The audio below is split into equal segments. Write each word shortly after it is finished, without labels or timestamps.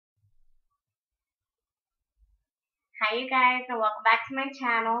Hi you guys and welcome back to my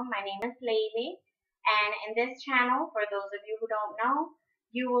channel. My name is Lady and in this channel, for those of you who don't know,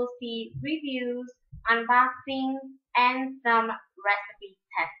 you will see reviews, unboxing, and some recipe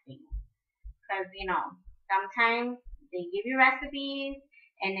testing. Because sometimes they give you recipes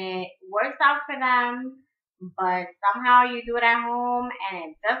and it works out for them, but somehow you do it at home and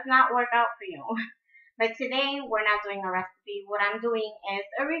it does not work out for you. But today we're not doing a recipe. What I'm doing is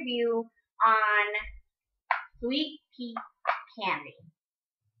a review on sweet pea candy.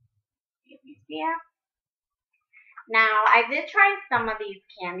 If you see it. Now, I did try some of these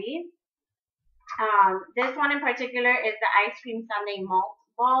candies. This one in particular is the ice cream sundae malt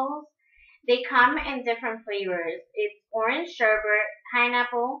balls. They come in different flavors. It's orange sherbet,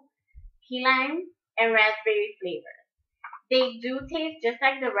 pineapple, key lime, and raspberry flavor. They do taste just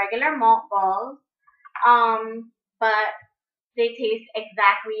like the regular malt balls, but they taste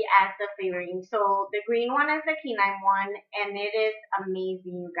exactly as the flavoring. So the green one is the key lime one, and it is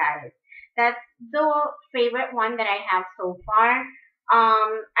amazing, you guys. That's the favorite one that I have so far.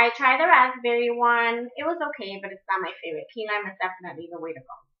 I tried the raspberry one. It was okay, but it's not my favorite. Key lime is definitely the way to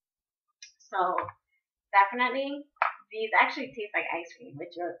go. So definitely, these actually taste like ice cream,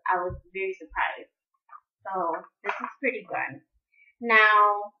 I was very surprised. So this is pretty good.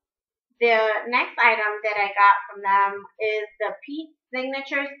 Now, the next item that I got from them is the Pete's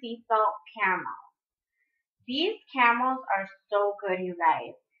Signature Sea Salt Caramel. These caramels are so good, you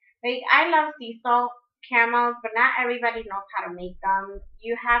guys. Like, I love sea salt caramels, but not everybody knows how to make them.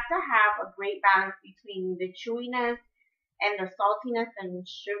 You have to have a great balance between the chewiness and the saltiness and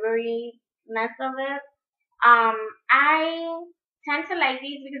sugaryness of it. I tend to like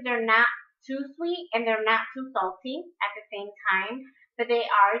these because they're not too sweet and they're not too salty at the same time, but they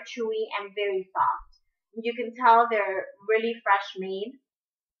are chewy and very soft. You can tell they're really fresh made.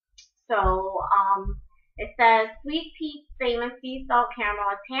 So, it says Sweet Pete's Famous Sea Salt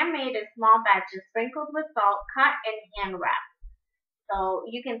Caramel is handmade in small batches, sprinkled with salt, cut and hand wrapped. So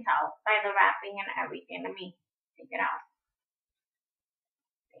you can tell by the wrapping and everything. Let me take it out.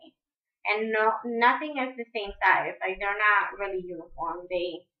 See? And no, nothing is the same size. Like, they're not really uniform.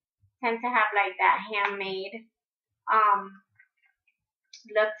 They tend to have like that handmade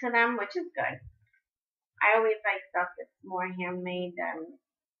look to them, which is good. I always like stuff that's more handmade than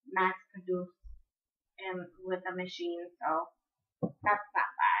mass produced and with a machine, so that's not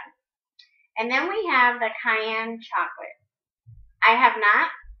bad. And then we have the cayenne chocolate. I have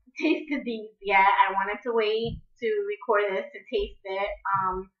not tasted these yet. I wanted to wait to record this to taste it.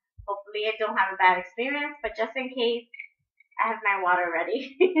 Hopefully I don't have a bad experience, but just in case, I have my water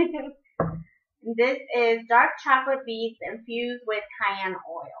ready. This is dark chocolate beads infused with cayenne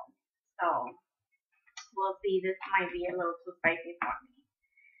oil. So we'll see. This might be a little too spicy for me.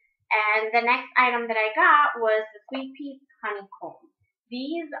 And the next item that I got was the Sweet Pete's honeycomb.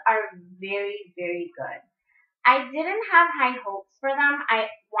 These are very, very good. I didn't have high hopes for them. I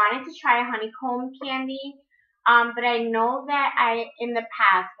wanted to try honeycomb candy, but I know that in the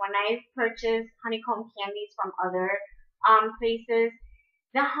past, when I've purchased honeycomb candies from other places,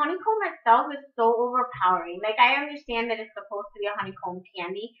 the honeycomb itself is so overpowering. Like, I understand that it's supposed to be a honeycomb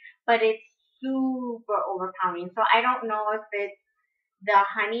candy, but it's super overpowering. So I don't know if it's the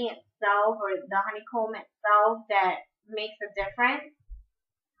honey itself or the honeycomb itself that makes a difference.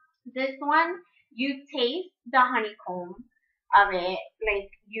 This one, you taste the honeycomb of it,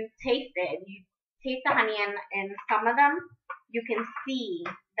 like you taste it. You taste the honey, and some of them you can see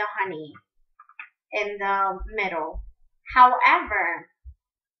the honey in the middle. However,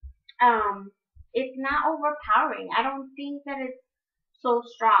 it's not overpowering. I don't think that it's so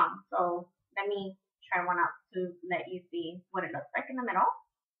strong. So let me try one out to let you see what it looks like in the middle.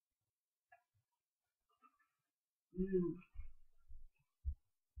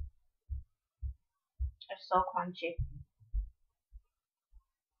 It's so crunchy.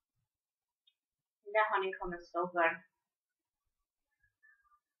 The honeycomb is so good.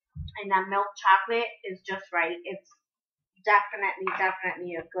 And that milk chocolate is just right. It's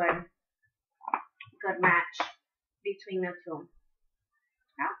definitely a good match between the two.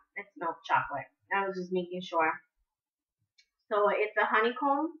 Yeah, it's milk chocolate. I was just making sure. So it's a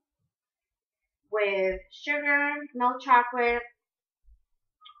honeycomb with sugar, milk chocolate,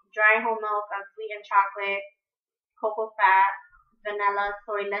 dry whole milk, unsweetened chocolate, cocoa fat, vanilla,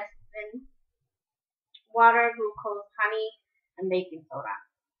 soy lecithin, water, glucose, honey, and baking soda.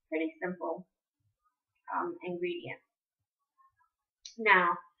 Pretty simple ingredients.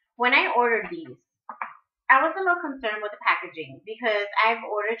 Now, when I ordered these, I was a little concerned with the packaging because I've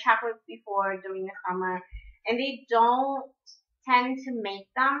ordered chocolates before during the summer, and they don't tend to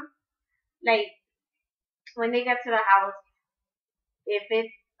make them like when they get to the house, if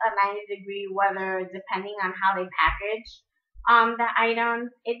it's a 90-degree weather, depending on how they package the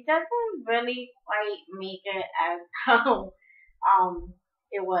items, it doesn't really quite make it as how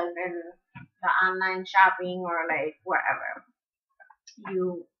it was in the online shopping or like wherever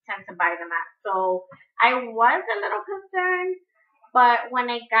you tend to buy them at. So I was a little concerned, but when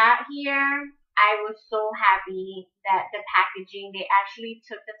I got here, I was so happy that the packaging, they actually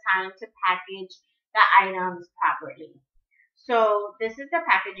took the time to package the items properly. So this is the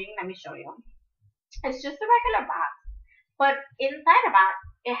packaging. Let me show you. It's just a regular box, but inside the box,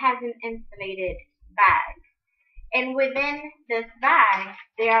 it has an insulated bag. And within this bag,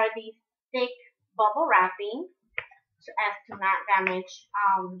 there are these thick bubble wrapping as to not damage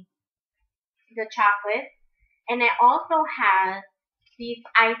the chocolate. And it also has these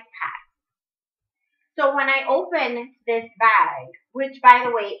ice packs. So when I open this bag, which by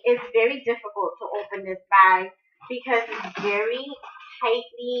the way is very difficult to open this bag because it's very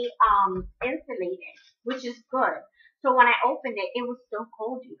tightly insulated, which is good. So when I opened it, it was still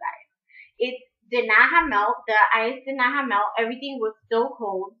cold, you guys. It did not have melt. The ice did not have melt. Everything was still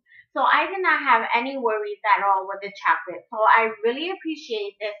cold. So I did not have any worries at all with the chocolate. So I really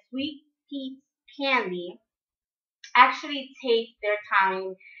appreciate that Sweet Pete's Candy actually takes their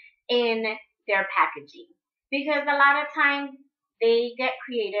time in their packaging, because a lot of times they get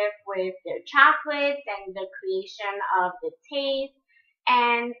creative with their chocolates and the creation of the taste,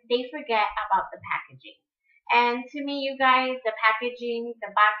 and they forget about the packaging. And to me, you guys, the packaging, the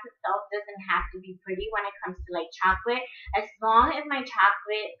box itself doesn't have to be pretty when it comes to like chocolate, as long as my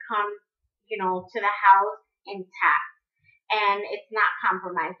chocolate comes, to the house intact and it's not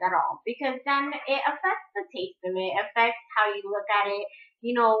compromised at all, because then it affects the taste of it, affects how you look at it.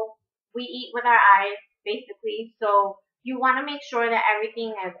 We eat with our eyes basically, so you want to make sure that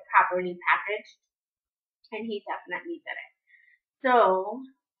everything is properly packaged, and he definitely did it. So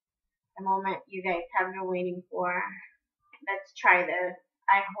the moment you guys have been waiting for, let's try this.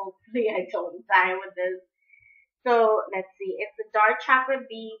 Hopefully I don't die with this. So let's see, it's a dark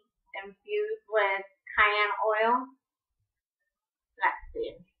chocolate bead infused with cayenne oil. Let's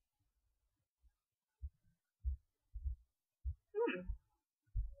see.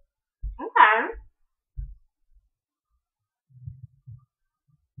 Okay.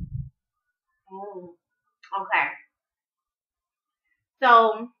 Okay.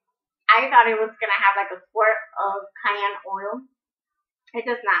 So I thought it was gonna have like a squirt of cayenne oil. It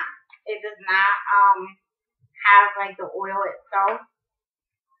does not. It does not have like the oil itself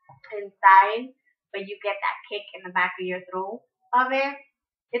inside, but you get that kick in the back of your throat of it.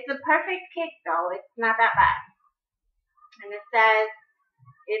 It's a perfect kick though. It's not that bad. And it says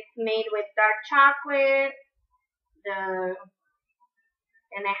it's made with dark chocolate.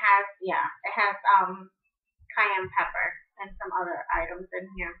 And it has cayenne pepper and some other items in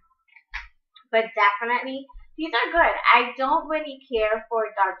here. But definitely, these are good. I don't really care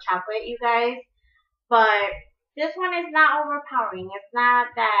for dark chocolate, you guys, but this one is not overpowering. It's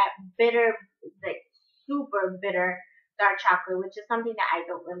not that bitter, like super bitter dark chocolate, which is something that I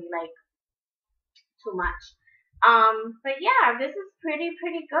don't really like too much. But yeah, this is pretty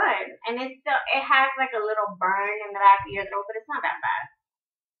good, and it has like a little burn in the back of your throat, but it's not that bad.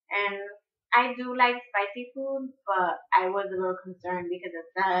 And I do like spicy food, but I was a little concerned because it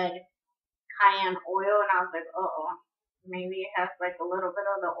said cayenne oil, and I was like, maybe it has like a little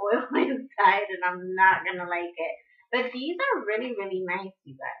bit of the oil inside, and I'm not gonna like it. But these are really nice,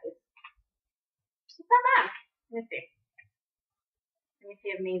 you guys. It's not bad. Let me see. Let me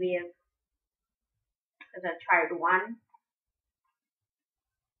see if maybe it's because I tried one.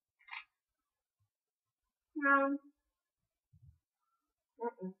 No.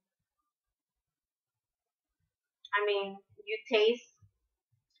 I mean, you taste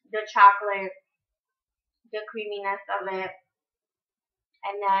the chocolate, the creaminess of it,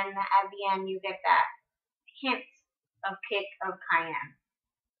 and then at the end you get that hint of kick of cayenne.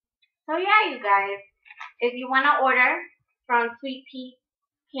 So yeah, you guys, if you want to order from Sweet Pete's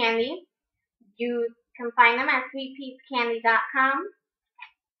Candy, you can find them at sweetpetescandy.com,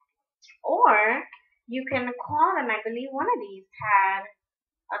 or you can call them. I believe one of these had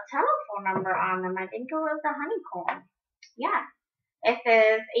a telephone number on them. I think it was the honeycomb. Yeah. It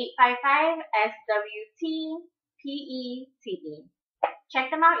says 855-SWT-PETE. Check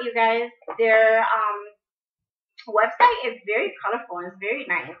them out, you guys. Their website is very colorful. It's very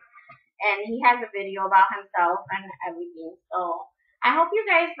nice. And he has a video about himself and everything. So I hope you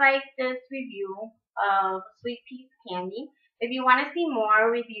guys like this review of Sweet Pete's Candy. If you want to see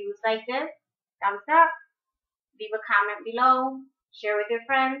more reviews like this, thumbs up, leave a comment below, share with your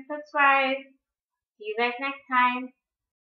friends, subscribe. See you guys next time.